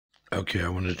Okay, I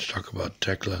wanted to talk about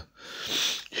Tekla.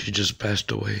 She just passed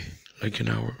away like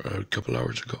a couple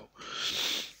hours ago.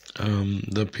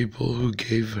 The people who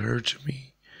gave her to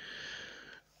me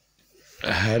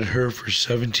had her for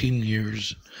 17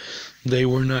 years. They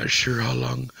were not sure how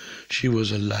long she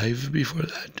was alive before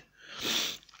that,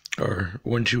 or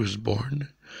when she was born.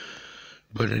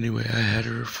 But anyway, they had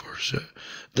her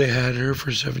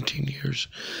for 17 years,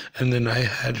 and then I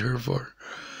had her for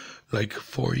like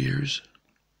 4 years,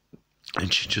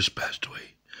 and she just passed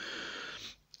away.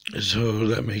 So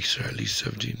that makes her at least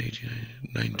 17, 18,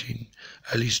 19,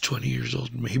 at least 20 years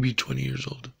old, maybe 20 years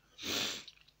old.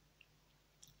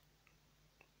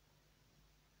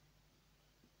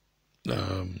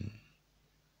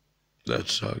 That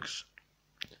sucks.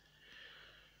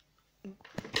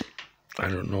 I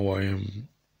don't know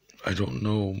I don't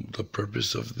know the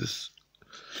purpose of this.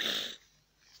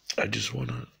 I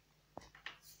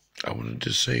wanted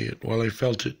to say it while I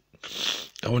felt it.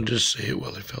 I wanted to say it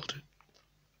while I felt it.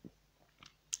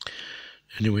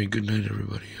 Anyway, good night,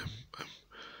 everybody.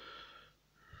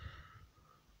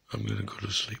 I'm gonna go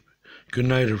to sleep. Good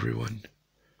night, everyone.